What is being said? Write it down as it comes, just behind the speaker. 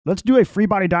Let's do a free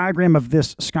body diagram of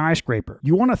this skyscraper.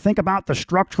 You want to think about the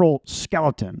structural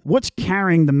skeleton. What's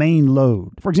carrying the main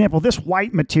load? For example, this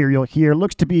white material here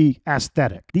looks to be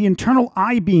aesthetic. The internal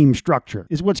I-beam structure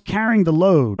is what's carrying the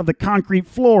load of the concrete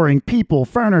flooring, people,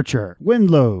 furniture, wind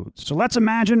loads. So let's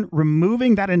imagine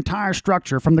removing that entire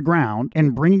structure from the ground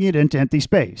and bringing it into empty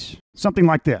space. Something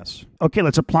like this. Okay,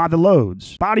 let's apply the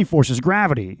loads. Body forces,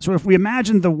 gravity. So if we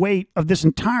imagine the weight of this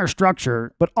entire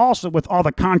structure, but also with all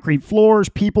the concrete floors,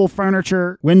 people,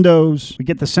 furniture, windows, we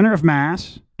get the center of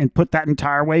mass and put that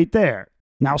entire weight there.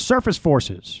 Now, surface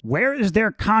forces. Where is there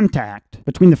contact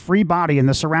between the free body and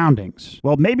the surroundings?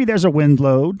 Well, maybe there's a wind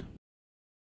load,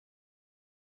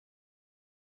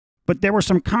 but there were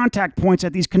some contact points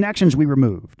at these connections we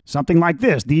removed. Something like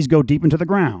this. These go deep into the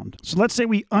ground. So let's say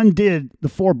we undid the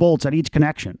 4 bolts at each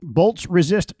connection. Bolts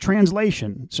resist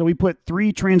translation, so we put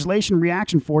 3 translation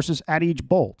reaction forces at each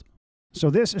bolt. So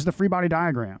this is the free body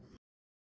diagram.